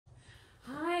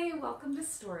welcome to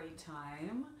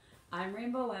Storytime. I'm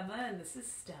Rainbow Emma and this is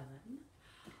Stellan.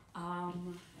 I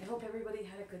hope everybody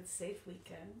had a good, safe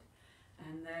weekend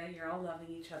and that you're all loving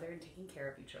each other and taking care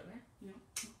of each other.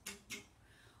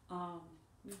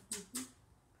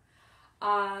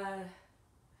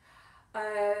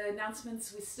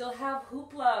 Announcements, we still have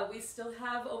Hoopla, we still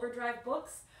have Overdrive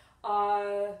books,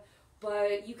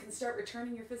 but you can start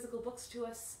returning your physical books to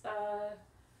us, I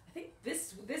think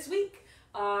this week.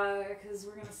 Because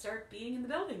we're going to start being in the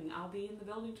building. I'll be in the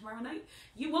building tomorrow night.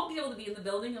 You won't be able to be in the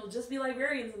building. It'll just be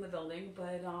librarians in the building.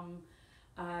 But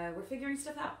we're figuring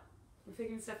stuff out. We're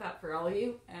figuring stuff out for all of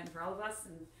you and for all of us,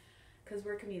 and because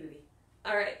we're a community.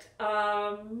 All right.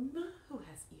 Who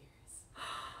has ears?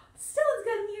 Stellan's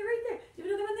got an ear right there. Do you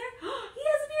have another one there? He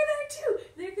has an ear there too.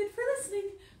 They're good for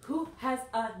listening. Who has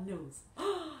a nose?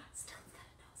 Stellan's got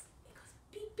a nose. It goes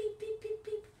beep, beep, beep, beep,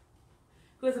 beep.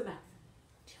 Who has a mouth?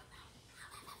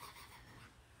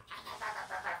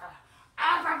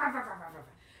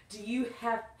 Do you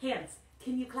have hands?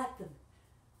 Can you clap them?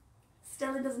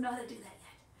 Stellan doesn't know how to do that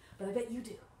yet, but I bet you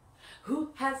do.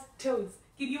 Who has toes?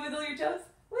 Can you wiggle your toes?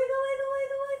 Wiggle, wiggle,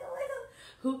 wiggle, wiggle, wiggle.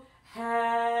 Who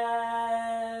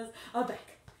has a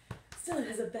back? Stellan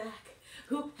has a back.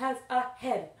 Who has a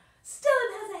head?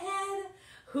 Stellan has a head.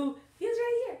 Who is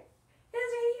right here?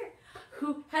 Is right here.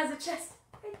 Who has a chest?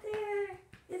 Right there.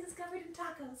 This is covered in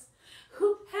tacos.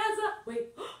 Who has a,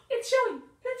 wait, it's showing,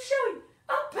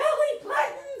 a belly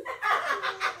button.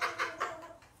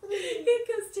 It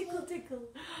goes tickle, tickle.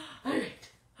 All right.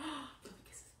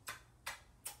 Kisses.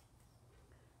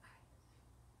 All right.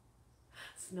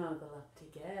 Snuggle up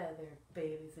together,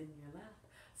 babies in your lap.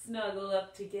 Snuggle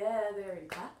up together and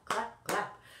clap, clap,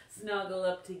 clap. Snuggle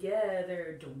up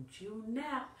together, don't you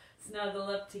nap. Snuggle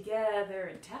up together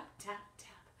and tap, tap,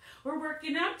 tap. We're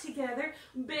working out together,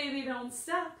 baby, don't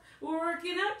stop. We're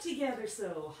working out together,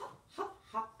 so hop, hop,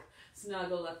 hop.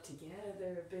 Snuggle up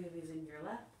together, babies in your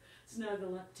lap.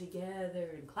 Snuggle up together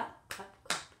and clap, clap,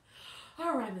 clap.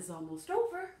 Our rhyme is almost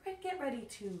over. Get ready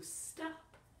to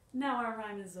stop. Now our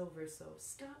rhyme is over, so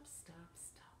stop, stop,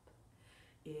 stop.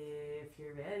 If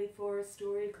you're ready for a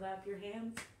story, clap your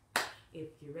hands.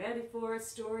 If you're ready for a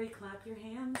story, clap your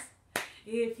hands.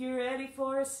 If you're ready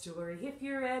for a story, if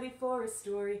you're ready for a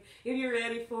story, if you're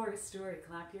ready for a story,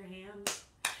 clap your hands.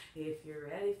 If you're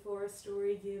ready for a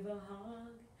story, give a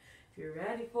hug. If you're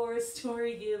ready for a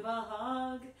story, give a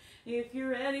hug. If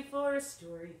you're ready for a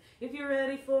story, if you're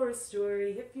ready for a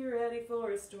story, if you're ready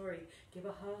for a story, give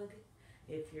a hug.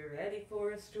 If you're ready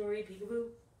for a story,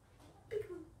 peekaboo,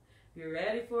 peekaboo. If you're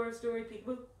ready for a story,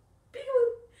 peekaboo,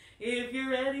 peekaboo. If you're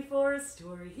ready for a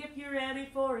story, if you're ready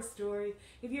for a story,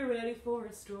 if you're ready for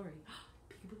a story,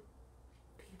 peekaboo,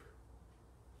 peekaboo,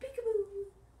 peekaboo.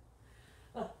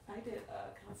 Well, I did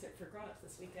a concert for grown-ups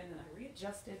this weekend and I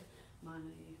readjusted my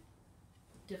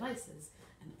devices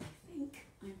and I think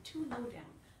I'm too low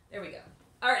down. There we go.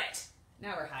 All right,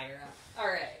 now we're higher up. All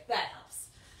right, that helps.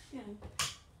 Yeah.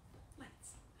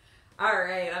 Lights. All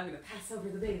right, I'm gonna pass over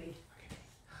the baby.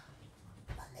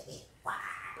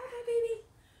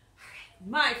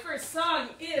 My first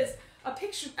song is a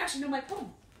picture, actually no, my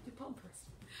poem. Do poem first.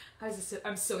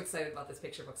 I'm so excited about this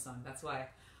picture book song. That's why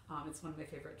it's one of my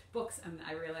favorite books and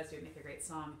I realized it would make a great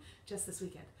song just this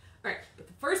weekend. All right, but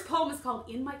the first poem is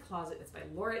called In My Closet. It's by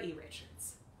Laura E.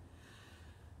 Richards.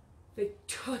 They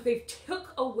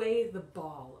took away the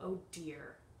ball, oh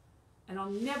dear, and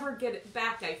I'll never get it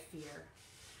back, I fear.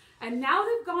 And now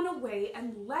they've gone away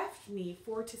and left me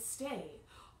for to stay,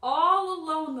 all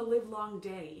alone the livelong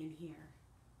day in here.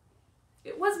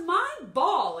 It was my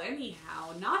ball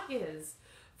anyhow, not his,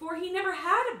 for he never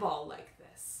had a ball like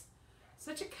this.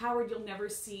 Such a coward you'll never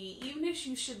see, even if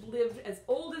you should live as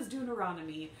old as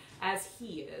Deuteronomy as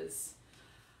he is.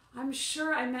 I'm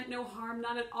sure I meant no harm,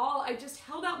 not at all. I just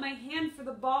held out my hand for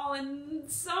the ball and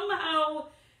somehow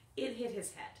it hit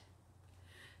his head.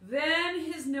 Then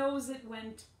his nose it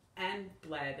went and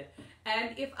bled,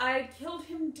 and if I'd killed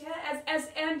him dead, as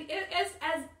if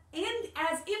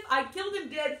I killed him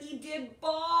dead, he did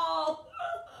bawl.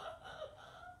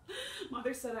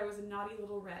 Mother said I was a naughty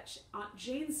little wretch. Aunt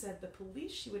Jane said the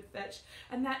police she would fetch,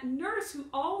 and that nurse, who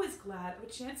always glad of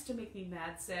a chance to make me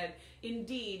mad, said,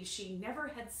 indeed, she never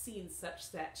had seen such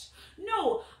fetch.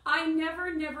 No, I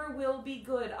never, never will be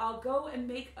good. I'll go and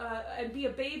be a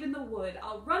babe in the wood.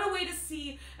 I'll run away to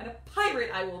sea, and a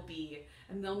pirate I will be,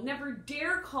 and they'll never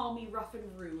dare call me rough and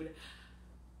rude.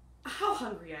 How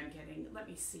hungry I'm getting. Let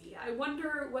me see. I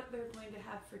wonder what they're going to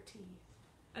have for tea.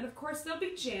 And of course there'll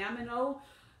be jam, and oh,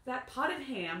 that potted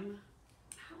ham.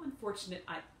 How unfortunate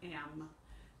I am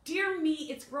Dear me,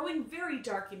 it's growing very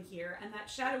dark in here, and that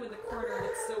shadow in the corner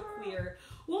looks so queer.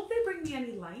 Won't they bring me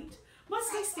any light?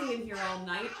 Must I stay in here all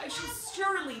night? I shall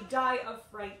surely die of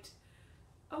fright.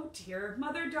 Oh dear,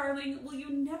 mother darling, will you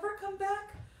never come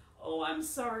back? Oh, I'm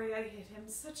sorry I hit him,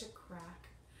 such a crack.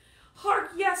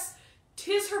 Hark, yes,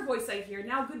 'tis her voice I hear.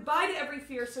 Now goodbye to every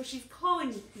fear, so she's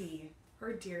calling me,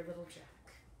 her dear little Jack.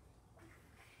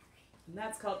 And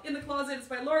that's called In the Closet. It's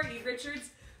by Laura E. Richards,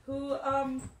 who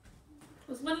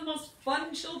was one of the most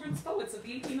fun children's poets of the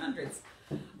 1800s.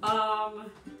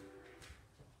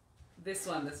 This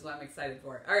one I'm excited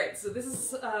for. All right, so this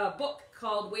is a book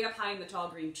called Way Up High in the Tall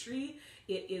Green Tree.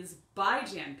 It is by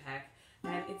Jan Peck,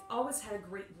 and it's always had a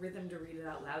great rhythm to read it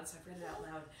out loud, so I've read it out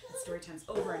loud at story times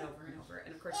over and over and over.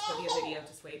 And of course, there'll be a video,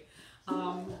 just wait.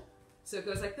 So it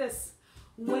goes like this.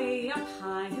 Way up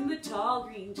high in the tall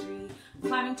green tree, I'm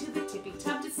climbing to the tippy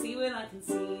top to see what I can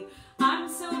see. I'm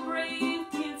so brave,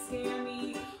 can't scare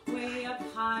me. Way up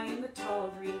high in the tall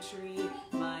green tree,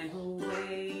 my whole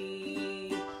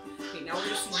way. Okay, now we're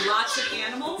going to see lots of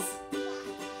animals.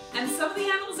 And some of the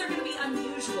animals are going to be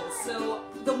unusual. So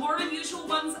the more unusual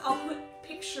ones, I'll put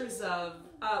pictures of,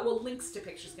 well, links to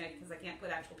pictures, because I can't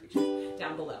put actual pictures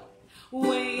down below.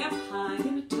 Way up high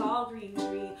in a tall green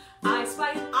tree, I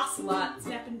spy an ocelot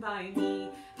snapping by me.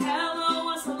 Hello,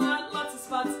 ocelot, lots of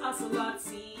spots, ocelot,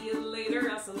 see you later,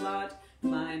 ocelot,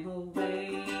 climb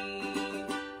away.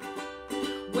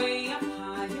 Way up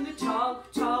high in a tall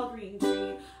green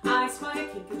tree, I spy a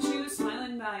kinkajou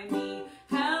smiling by me.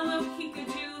 Hello,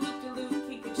 kinkajou, loop-de-loop,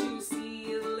 kinkajou, see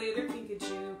you later,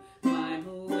 kinkajou, climb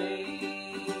away.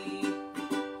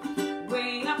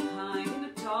 Way up high in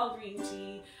a tall green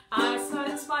tree, I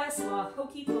spy a sloth,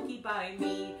 hokey pokey by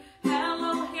me.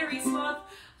 Hello, hairy sloth,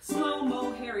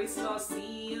 slow-mo, hairy sloth,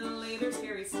 see you later,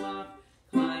 hairy sloth,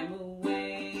 climb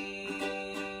away.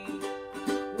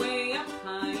 Way up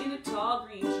high in a tall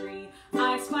green tree,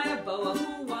 I spy a boa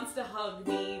who wants to hug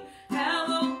me.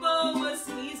 Hello, boa,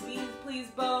 squeeze me, please,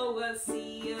 boa,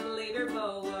 see you later,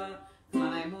 boa,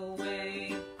 climb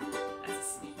away. That's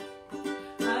a snake.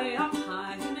 High up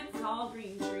high in a tall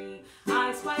green tree,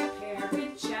 I spy a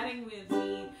parrot chatting with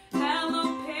me.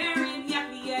 Hello, parrot,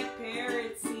 yappy yak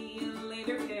parrot, see you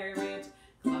later, parrot,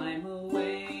 climb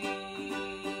away.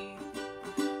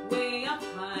 Way up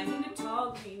high in a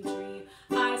tall green tree,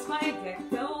 I spy a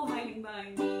gecko hiding by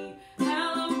me.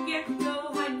 Hello,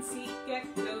 gecko, hide and seek,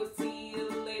 gecko, see you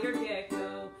later,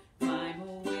 gecko, climb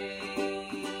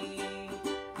away.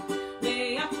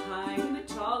 Way up high in a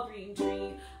tall green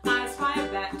tree, I spy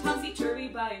a bat, topsy-turvy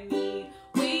by me.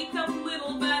 Wake up,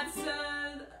 little bat,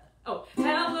 said, oh,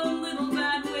 hello, little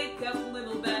bat, wake up,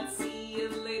 little bat, see you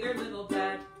later, little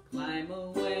bat, climb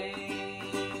away.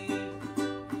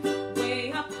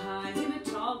 Way up high in a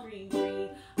tall green tree,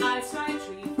 I spy a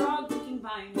tree frog looking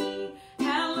by me.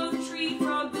 Hello, tree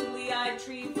frog, googly-eyed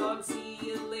tree frog, see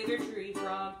you later, tree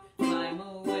frog, climb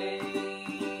away.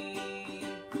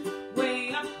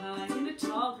 Way up high in a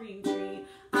tall green tree,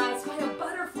 I spy a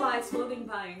butterfly floating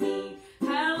by me.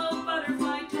 Hello,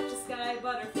 butterfly, touch the sky,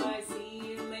 butterfly, see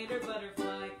you later,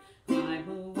 butterfly, climb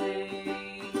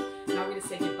away. Now we're going to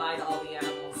say goodbye to all the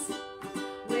animals.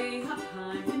 Way up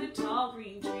high in a tall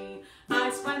green tree, I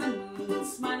spy the moon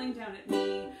smiling down at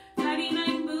me.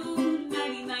 Nighty-night moon,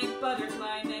 nighty-night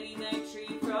butterfly, nighty-night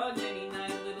tree frog,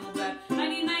 nighty-night little bat,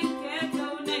 nighty-night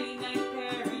gecko, nighty-night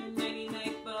parrot,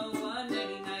 nighty-night boa,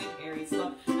 nighty-night hairy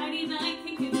sloth, nighty-night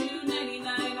kinkajou,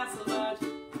 nighty-night ocelot,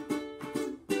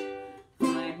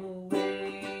 climb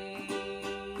away.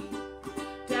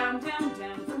 Down, down,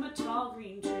 down from a tall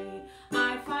green tree,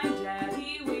 I find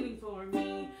Daddy waiting for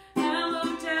me. Hello,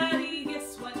 Daddy,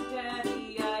 guess what,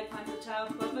 Daddy? I climbed the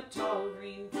top of a tall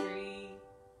green tree.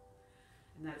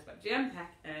 And that is by Jan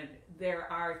Peck, and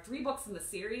there are 3 books in the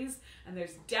series, and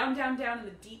there's Down, Down, Down in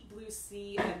the Deep Blue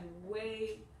Sea, and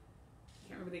Way, I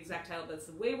can't remember the exact title, but it's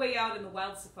Way, Way Out in the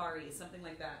Wild Safari, something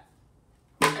like that.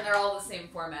 And they're all the same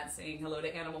format, saying hello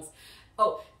to animals.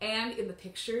 Oh, and in the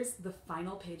pictures, the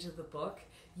final page of the book,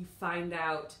 you find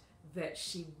out that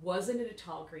she wasn't in a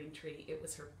tall green tree. It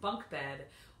was her bunk bed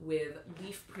with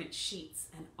leaf print sheets,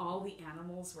 and all the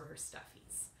animals were her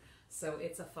stuffies. So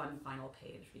it's a fun final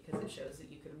page because it shows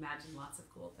that you can imagine lots of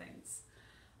cool things.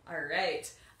 All right.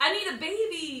 I need a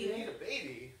baby. You need a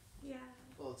baby? Yeah.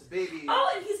 Well, it's a baby.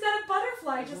 Oh, and he's got a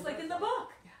butterfly just like in the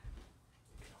book.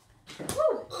 Yeah.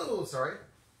 Woo. Oh, sorry.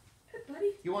 Good,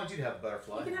 buddy. You wanted you to have a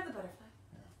butterfly. You can have the butterfly.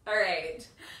 Yeah. All right.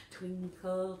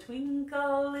 Twinkle,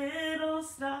 twinkle, little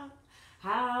star,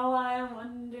 how I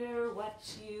wonder what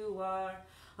you are.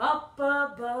 Up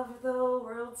above the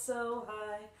world so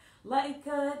high, like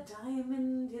a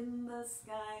diamond in the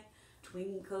sky.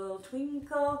 Twinkle,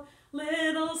 twinkle,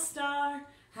 little star,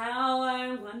 how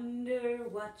I wonder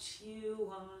what you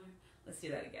are. Let's do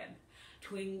that again.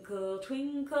 Twinkle,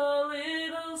 twinkle,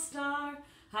 little star,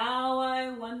 how I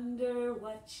wonder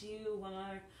what you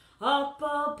are. Up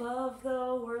above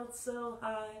the world so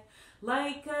high,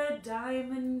 like a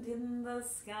diamond in the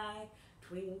sky.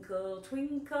 Twinkle,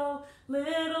 twinkle,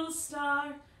 little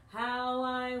star, how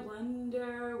I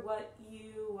wonder what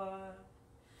you are.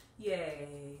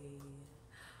 Yay.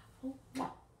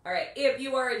 All right, if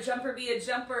you are a jumper, be a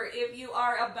jumper. If you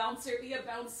are a bouncer, be a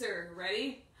bouncer.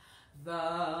 Ready? The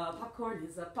popcorn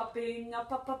is a popping, a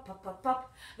pop, pop, pop, pop,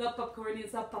 pop. The popcorn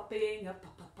is a popping, a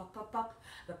pop, pop, pop, pop, pop.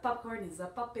 The popcorn is a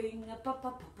popping, a pop,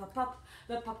 pop, pop, pop, pop.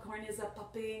 The popcorn is a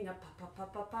popping, a pop, pop,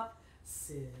 pop, pop, pop.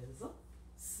 Sizzle,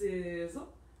 sizzle,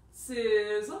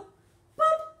 sizzle,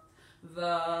 pop.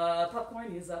 The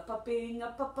popcorn is a popping,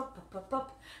 a pop, pop, pop, pop,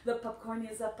 pop. The popcorn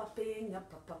is a popping, a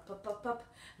pop, pop, pop, pop, pop.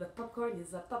 The popcorn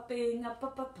is a popping, a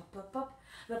pop, pop, pop, pop, pop.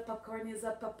 The popcorn is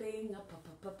a popping, a pop,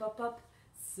 pop, pop, pop, pop.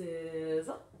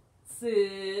 Sizzle,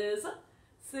 sizzle,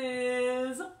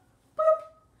 sizzle,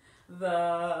 pop.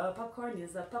 The popcorn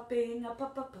is a popping, a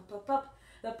pop, pop, pop, pop, pop.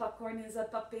 The popcorn is a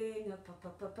popping, a pop,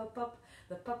 pop, pop, pop, pop.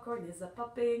 The popcorn is a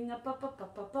popping, a pop, pop,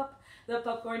 pop, pop, pop. The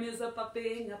popcorn is a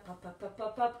popping, a pop, pop, pop,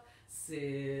 pop, pop.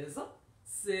 Sizzle,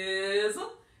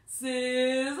 sizzle,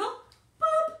 sizzle,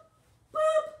 pop,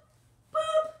 pop,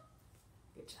 pop.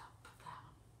 Good job. Put that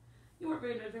one. You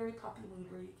weren't in a very poppy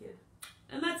mood, were you, kid?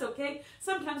 And that's okay.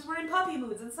 Sometimes we're in poppy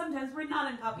moods, and sometimes we're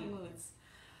not in poppy moods.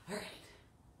 All right.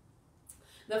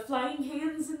 The flying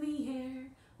hands in the air,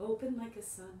 open like a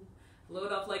sun,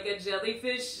 float off like a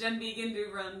jellyfish and begin to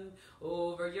run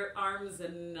over your arms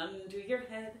and onto your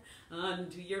head,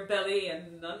 onto your belly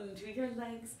and onto your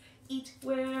legs. Eat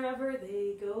wherever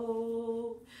they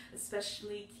go,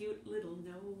 especially cute little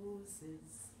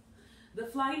noses. The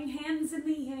flying hands in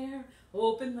the air,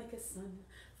 open like a sun,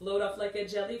 float off like a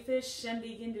jellyfish and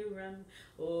begin to run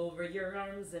over your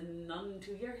arms and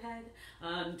onto your head,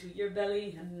 onto your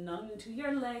belly and onto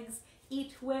your legs.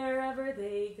 Eat wherever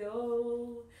they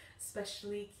go,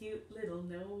 especially cute little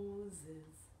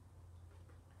noses.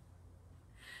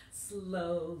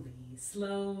 Slowly,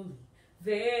 slowly,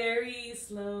 very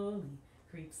slowly,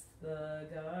 creeps the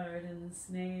garden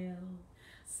snail.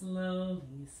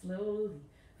 Slowly, slowly,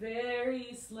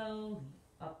 very slowly,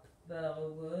 up the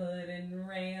wooden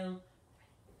rail.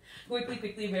 Quickly,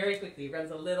 quickly, very quickly,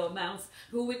 runs a little mouse.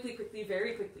 Quickly, quickly,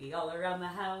 very quickly, all around the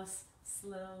house.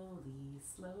 Slowly,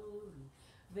 slowly,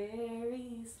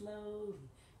 very slowly,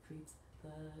 creeps the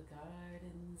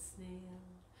garden snail.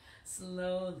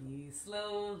 Slowly,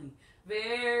 slowly,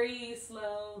 very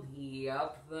slowly,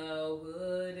 up the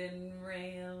wooden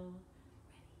rail.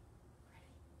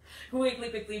 Quickly,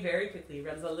 quickly, very quickly,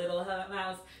 runs a little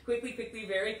mouse. Quickly, quickly,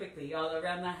 very quickly, all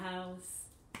around the house.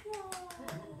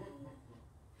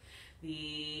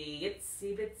 The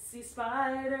itsy bitsy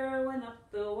spider went up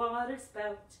the water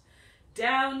spout.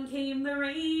 Down came the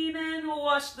rain and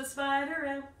washed the spider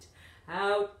out.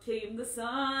 Out came the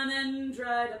sun and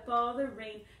dried up all the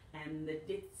rain. And the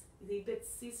itsy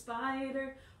bitsy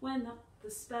spider went up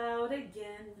the spout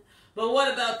again. But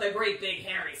what about the great big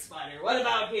hairy spider? What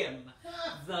about him?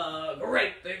 The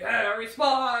great big hairy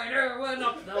spider went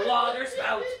up the water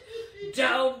spout.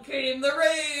 Down came the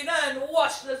rain and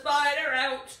washed the spider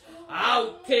out.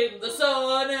 Out came the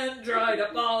sun and dried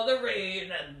up all the rain.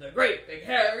 And the great big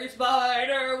hairy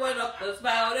spider went up the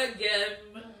spout again.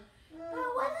 But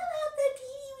what about the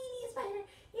teeny weeny spider?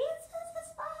 It's just as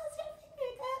small as your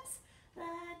fingertips. The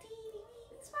teeny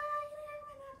weeny spider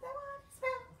went up the water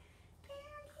spout.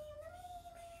 Down came the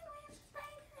rain and washed the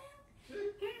spider out.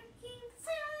 Down came the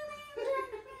sun and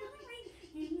dried up all the rain.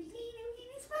 And the teeny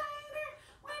weeny spider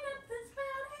went up the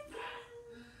spout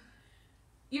again.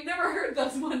 You've never heard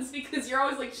those ones because you're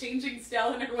always like changing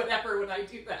Stellan or whatever when I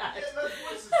do that. Yeah, that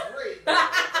voice is great.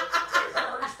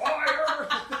 Fire!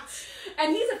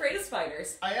 And he's afraid of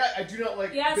spiders. I do not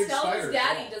like big spiders. Stellan's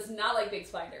daddy does not like big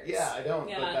spiders. Yeah, I don't,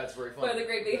 but that's very funny. But the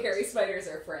great big hairy spiders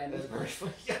are friends. That's very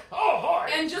funny. Yeah. Oh,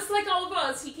 hi! And just like all of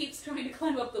us, he keeps trying to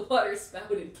climb up the water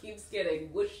spout and keeps getting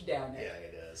whooshed down it. Yeah,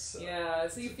 it is. So. Yeah,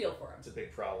 so you feel for him. It's a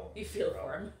big problem. You feel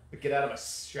for him. But get out of my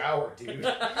shower, dude.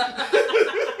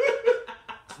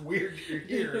 It's weird you're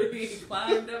here. He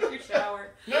climbed up your shower.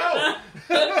 No!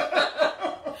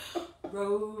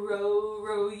 Row, row,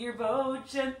 row your boat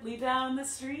gently down the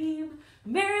stream.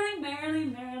 Merrily, merrily,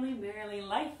 merrily, merrily,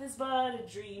 life is but a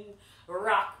dream.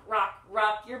 Rock, rock,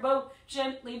 rock your boat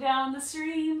gently down the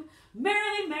stream.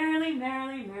 Merrily, merrily,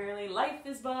 merrily, merrily, life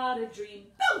is but a dream.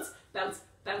 Bounce, bounce,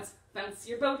 bounce, bounce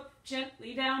your boat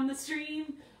gently down the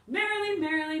stream. Merrily,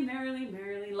 merrily, merrily,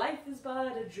 merrily, life is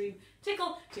but a dream.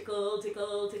 Tickle, tickle,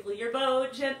 tickle, tickle your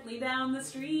boat gently down the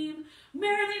stream.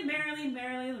 Merrily, merrily,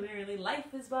 merrily, merrily,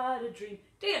 life is but a dream.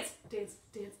 Dance, dance,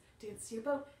 dance, dance your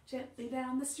boat gently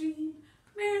down the stream.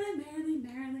 Merrily, merrily,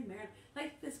 merrily, merrily,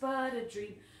 life is but a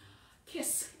dream.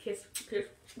 Kiss, kiss, kiss,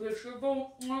 kiss your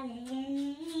boat.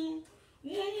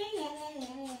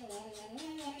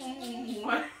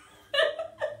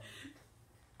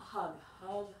 Hug,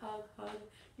 hug, hug, hug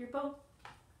your boat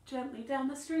gently down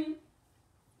the stream.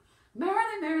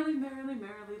 Merrily, merrily, merrily,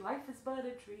 merrily, life is but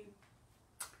a dream.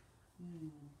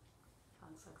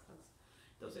 Hugs, hugs, hugs.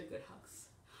 Those are good hugs.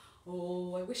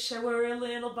 Oh, I wish I were a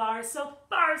little bar soap,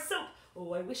 bar soap.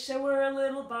 Oh, I wish I were a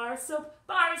little bar soap,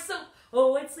 bar soap.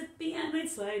 Oh, I'd slippy and I'd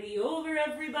slidey over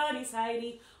everybody's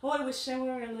hidey. Oh, I wish I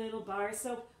were a little bar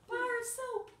soap, bar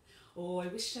soap. Oh, I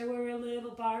wish I were a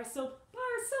little bar soap,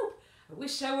 bar soap. I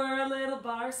wish I were a little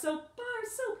bar soap, bar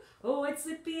soap. Oh, I'd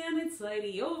slippy and I'd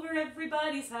slidey over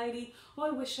everybody's hidey. Oh,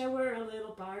 I wish I were a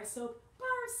little bar soap,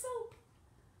 bar soap.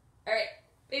 All right,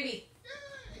 baby.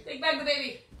 Take back the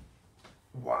baby.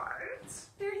 What?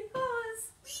 There he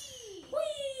goes. Whee!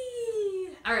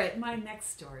 Whee! All right, my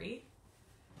next story,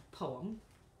 poem,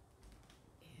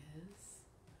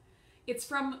 it's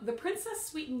from The Princess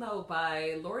Sweet and Low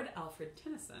by Lord Alfred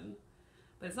Tennyson,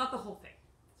 but it's not the whole thing.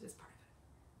 It's just part of it.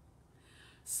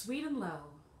 Sweet and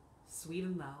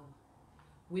low,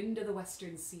 wind of the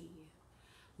western sea.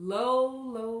 Low,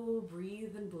 low,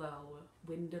 breathe and blow,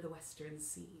 wind of the western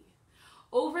sea.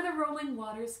 Over the rolling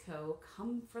waters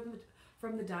come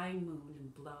from the dying moon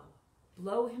and blow.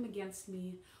 Blow him against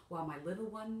me while my little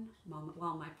one,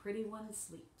 while my pretty one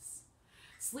sleeps.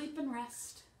 Sleep and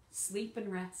rest, sleep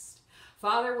and rest.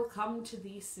 Father will come to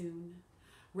thee soon.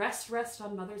 Rest, rest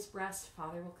on mother's breast.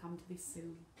 Father will come to thee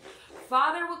soon.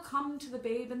 Father will come to the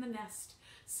babe in the nest.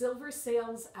 Silver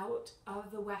sails out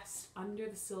of the west under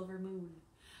the silver moon.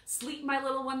 Sleep, my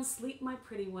little one, sleep, my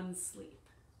pretty one, sleep.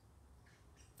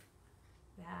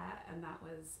 That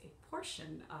was a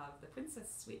portion of The Princess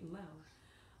Sweet and Low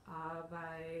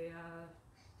by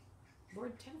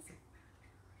Lord Tennyson.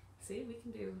 See, we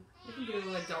can do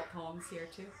adult poems here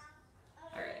too.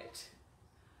 All right.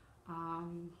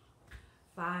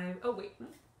 Oh wait, no.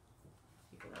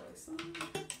 Ukulele song.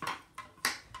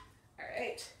 All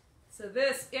right. So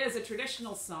this is a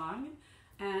traditional song,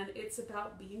 and it's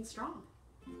about being strong.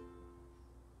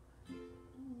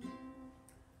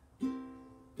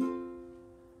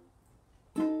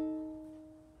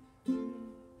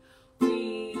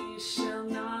 We shall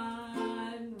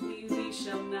not be moved.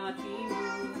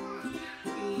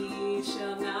 We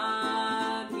shall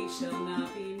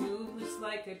not be moved. Just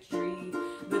like a tree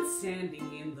that's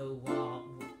standing in the wall.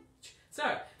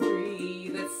 Sorry, tree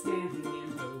that's standing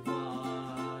in the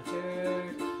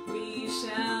water. We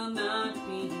shall not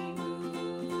be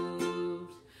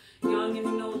moved. Young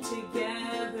and old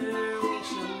together, we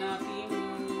shall not be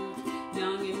moved.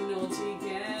 Young and old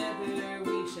together,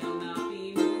 we shall not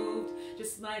be moved.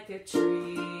 Just like a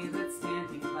tree that's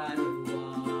standing by the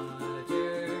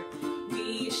water.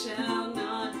 We shall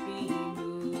not be moved.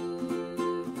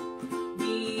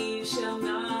 We shall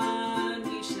not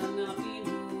be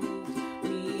moved.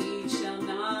 We shall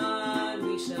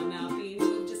not be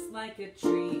moved. Just like a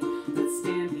tree that's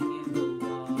standing in the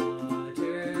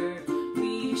water.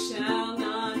 We shall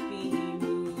not be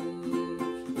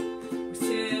moved. We're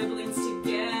siblings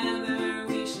together,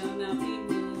 we shall not be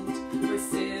moved. We're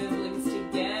siblings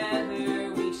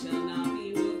together, we shall not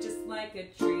be moved. Just like a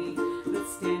tree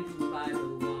that's standing by the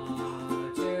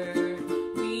water.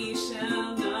 We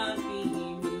shall not be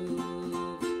moved.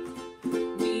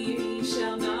 We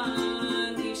shall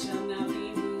not be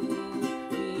moved.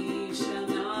 We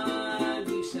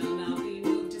shall not be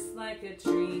moved. Just like a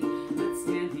tree that's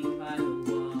standing by the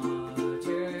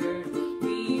water.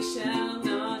 We shall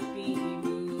not be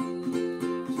moved.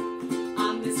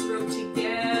 On this road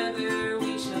together,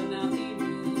 we shall not be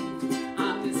moved.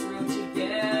 On this road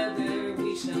together,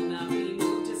 we shall not be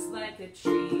moved. Just like a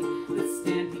tree that's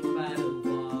standing by the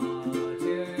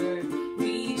water.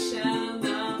 We shall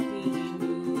not be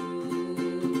moved.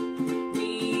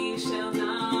 We shall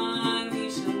not be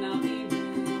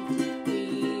moved.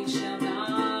 We shall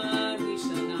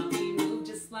not be moved.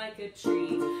 Just like a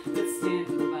tree that's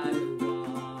standing by the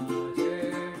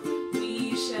water.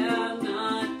 We shall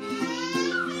not be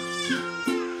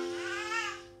moved.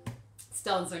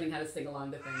 Stellan's learning how to sing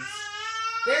along to things.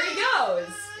 There he goes.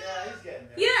 Yeah, he's getting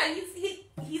there. Yeah,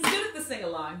 he's good at the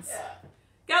sing-alongs. Yeah.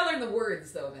 Gotta learn the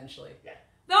words though eventually. Yeah.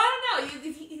 No, I don't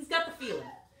know. He's got the feeling.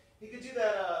 He could do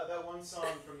that one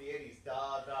song from the 80s,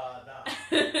 Da Da Da.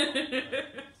 That's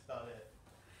about it.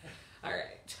 All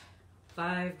right.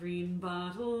 5 green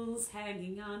bottles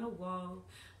hanging on a wall.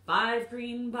 5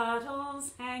 green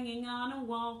bottles hanging on a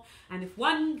wall. And if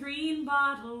one green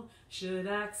bottle should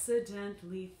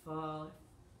accidentally fall,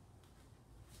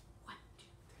 1,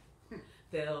 2, 3.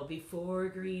 There'll be 4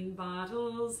 green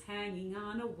bottles hanging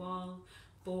on a wall.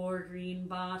 4 green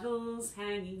bottles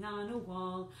hanging on a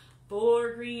wall.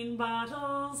 4 green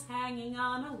bottles hanging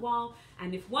on a wall.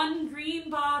 And if one green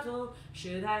bottle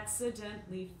should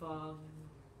accidentally fall,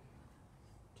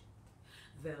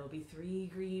 there'll be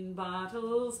 3 green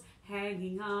bottles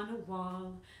hanging on a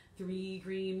wall. 3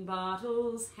 green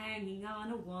bottles hanging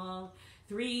on a wall.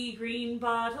 3 green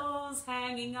bottles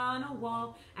hanging on a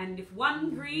wall. And if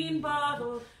one green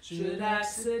bottle should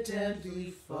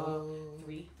accidentally fall,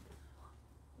 3,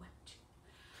 1, 2.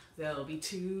 There'll be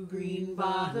 2 green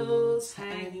bottles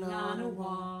hanging on a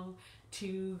wall.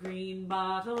 2 green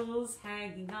bottles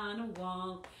hanging on a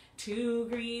wall. 2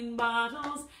 green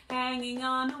bottles hanging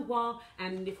on a wall.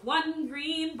 And if one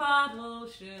green bottle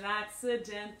should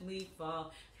accidentally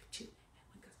fall, 2, and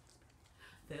 1 goes.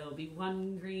 There'll be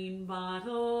 1 green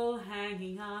bottle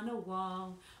hanging on a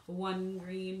wall. 1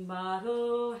 green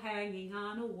bottle hanging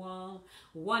on a wall.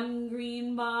 1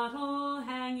 green bottle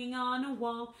hanging on a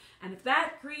wall. And if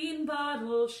that green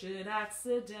bottle should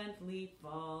accidentally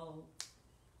fall,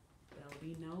 there'll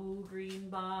be no green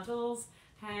bottles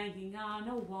hanging on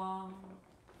a wall.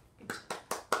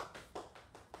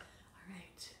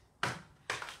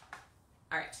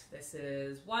 All right, this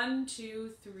is 1,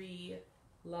 2, 3,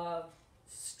 love,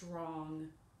 strong,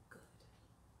 good.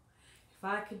 If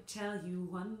I could tell you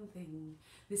one thing,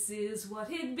 this is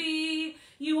what it'd be.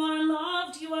 You are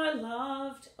loved,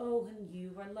 oh, and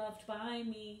you are loved by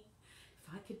me.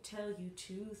 If I could tell you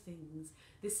 2 things,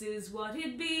 this is what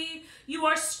it'd be. You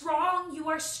are strong,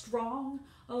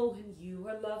 oh, and you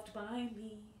are loved by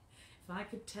me. If I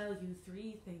could tell you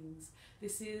 3 things,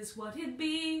 this is what it'd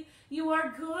be. You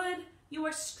are good, you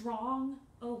are strong,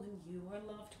 oh, and you are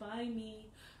loved by me.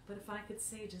 But if I could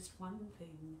say just 1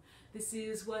 thing, this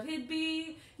is what it'd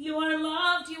be. You are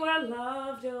loved,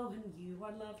 oh, and you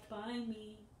are loved by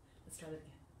me. Let's try that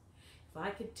again. If I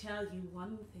could tell you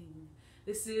 1 thing,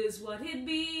 this is what it'd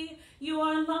be. You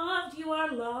are loved,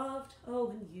 oh,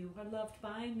 and you are loved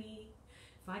by me.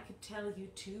 If I could tell you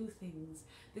 2 things,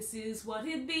 this is what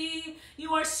it'd be.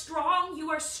 You are strong,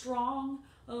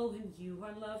 oh, and you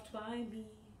are loved by me.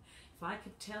 If I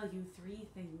could tell you 3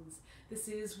 things, this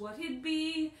is what it'd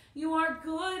be. You are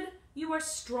good, you are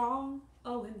strong,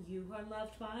 oh, and you are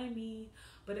loved by me.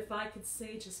 But if I could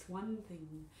say just 1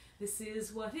 thing, this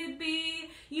is what it'd be.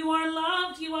 You are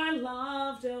loved,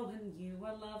 oh, and you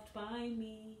are loved by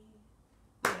me.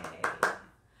 Yay.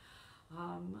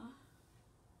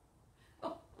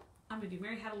 I'm going to do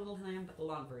Mary Had a Little Lamb, but the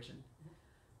long version.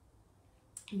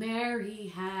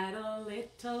 Mary had a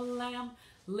little lamb,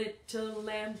 little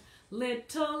lamb,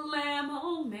 little lamb.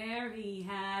 Oh, Mary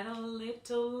had a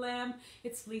little lamb.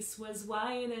 Its fleece was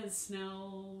white as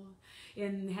snow.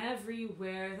 And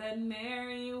everywhere that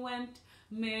Mary went,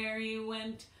 Mary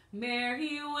went,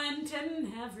 Mary went,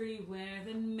 and everywhere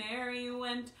that Mary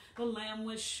went, the lamb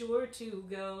was sure to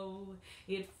go.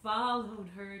 It followed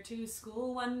her to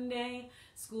school one day,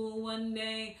 school one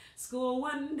day, school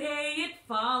one day. It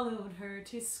followed her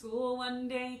to school one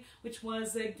day, which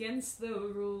was against the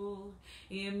rule.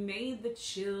 It made the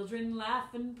children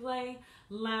laugh and play,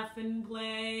 laugh and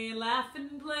play, laugh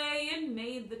and play. It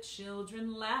made the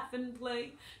children laugh and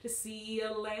play to see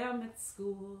a lamb at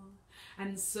school.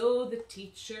 And so the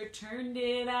teacher turned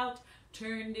it out,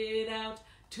 turned it out,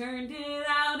 turned it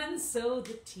out. And so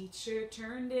the teacher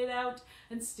turned it out,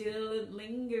 and still it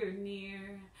lingered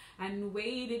near, and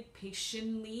waited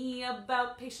patiently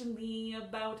about, patiently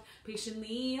about,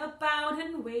 patiently about,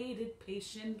 and waited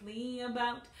patiently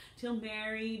about, till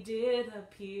Mary did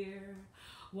appear.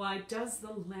 Why does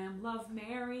the lamb love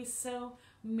Mary so?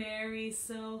 Mary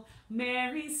so,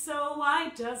 Mary so. Why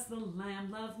does the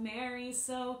lamb love Mary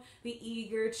so? The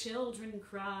eager children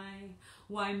cry.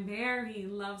 Why Mary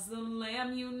loves the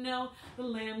lamb, you know, the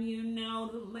lamb you know,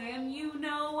 the lamb you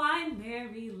know. Why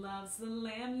Mary loves the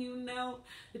lamb, you know,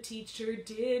 the teacher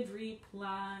did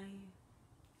reply.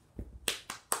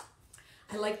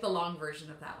 I like the long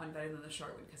version of that one better than the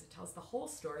short one because it tells the whole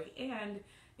story, and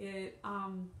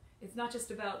it's not just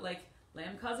about like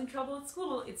lamb causing trouble at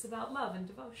school, it's about love and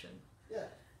devotion. Yeah.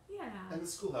 Yeah. And the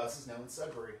schoolhouse is now in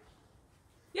Sudbury.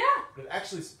 Yeah. But it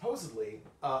actually supposedly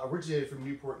originated from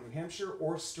Newport, New Hampshire,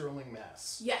 or Sterling,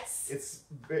 Mass. Yes. It's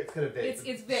kind of vague.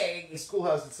 It's vague. The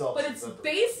schoolhouse itself. But it's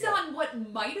based on what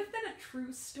might have been a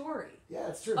true story. Yeah,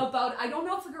 it's true. About, I don't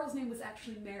know if the girl's name was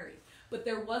actually Mary, but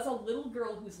there was a little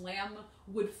girl whose lamb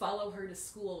would follow her to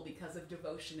school because of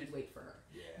devotion and wait for her.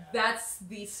 Yeah. That's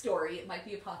the story. It might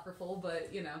be apocryphal,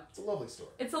 but you know. It's a lovely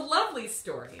story. It's a lovely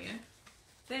story.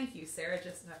 Thank you, Sarah.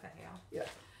 Just enough a hail. Yeah.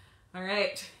 All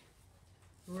right.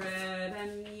 Red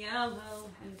and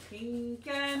yellow and pink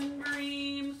and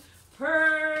green,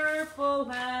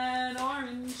 purple and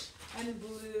orange and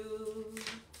blue.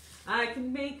 I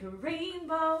can make a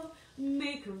rainbow,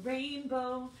 make a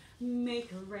rainbow,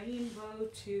 make a rainbow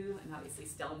too. And obviously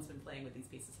Stellan's been playing with these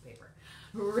pieces of paper.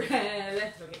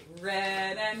 Red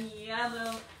and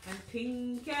yellow and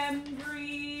pink and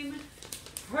green,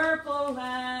 purple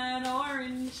and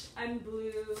orange and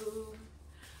blue.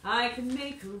 I can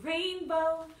make a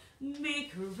rainbow,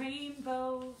 make a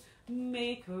rainbow,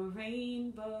 make a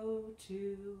rainbow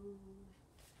too.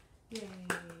 Yay.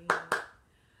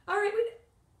 All right,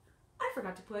 I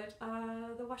forgot to put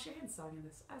the wash your hands song in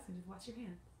this. I was going to wash your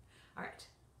hands. All right.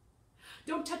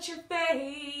 Don't touch your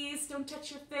face, don't touch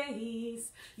your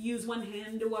face. Use one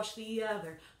hand to wash the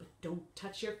other, but don't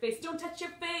touch your face, don't touch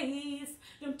your face,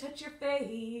 don't touch your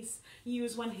face.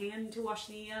 Use one hand to wash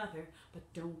the other, but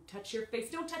don't touch your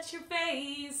face, don't touch your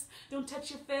face, don't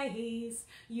touch your face.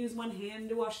 Use one hand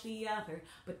to wash the other,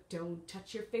 but don't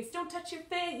touch your face, don't touch your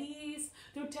face,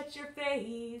 don't touch your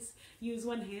face. Use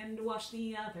one hand to wash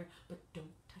the other, but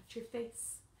don't touch your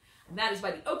face. And that is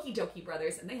by the Okie Dokie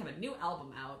Brothers, and they have a new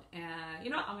album out. And you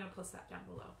know what? I'm going to post that down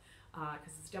below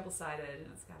because it's double-sided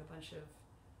and it's got a bunch of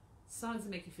songs that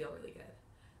make you feel really good.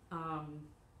 All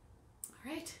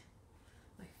right.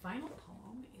 My final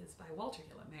poem is by Walter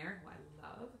Mare, who I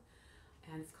love,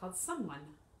 and it's called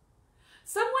Someone.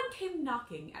 Someone came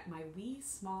knocking at my wee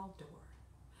small door.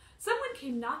 Someone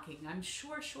came knocking, I'm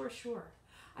sure, sure, sure.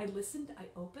 I listened, I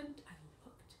opened, I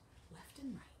looked left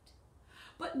and right.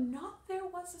 But not there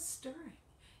was a stirring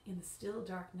in the still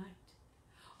dark night.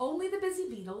 Only the busy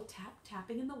beetle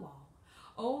tapping in the wall.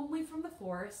 Only from the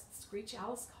forest the screech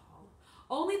owl's call.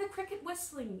 Only the cricket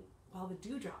whistling while the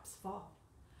dewdrops fall.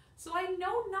 So I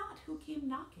know not who came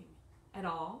knocking at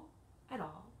all, at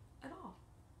all, at all.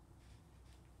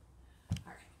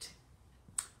 All right.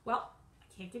 Well, I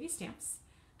can't give you stamps.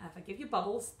 If I give you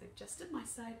bubbles, they're just on my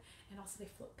side, and also they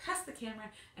float past the camera,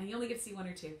 and you only get to see one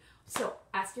or two. So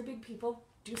ask your big people,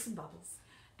 do some bubbles,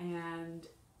 and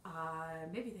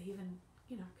maybe they even,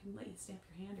 you know, can let you stamp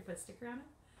your hand or put a sticker on it.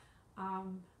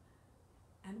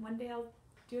 And one day I'll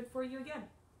do it for you again.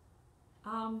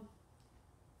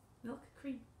 Milk,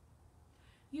 cream.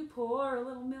 You pour a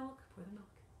little milk, pour the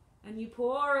milk, and you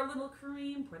pour a little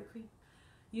cream, pour the cream.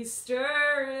 You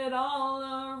stir it all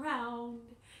around.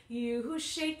 You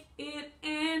shake it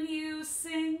and you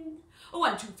sing.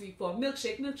 1, 2, 3, 4.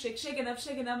 Milkshake, milkshake, shake it up,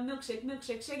 milkshake,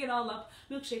 milkshake, shake it all up.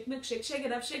 Milkshake, milkshake, shake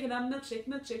it up, milkshake,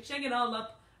 milkshake, shake it all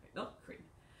up. Milk, cream.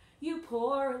 You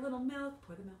pour a little milk,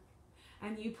 pour the milk.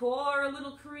 And you pour a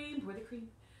little cream, pour the cream.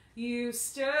 You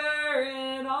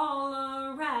stir it all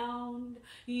around.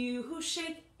 You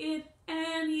shake it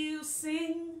and you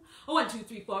sing. 1, 2,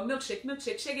 3, 4. Milkshake,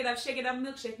 milkshake, shake it up,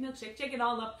 milkshake, milkshake, shake it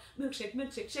all up. Milkshake,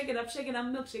 milkshake, shake it up,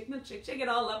 milkshake, milkshake, shake it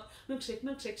all up. Milkshake,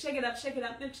 milkshake, shake it up,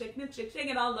 milkshake, milkshake, shake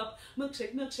it all up.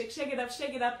 Milkshake, milkshake, shake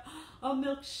it up. Oh,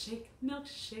 milkshake,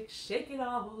 milkshake, shake it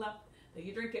all up. Then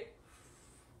you drink it.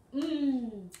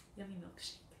 Yummy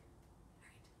milkshake. All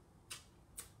right.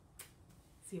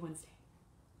 See you Wednesday.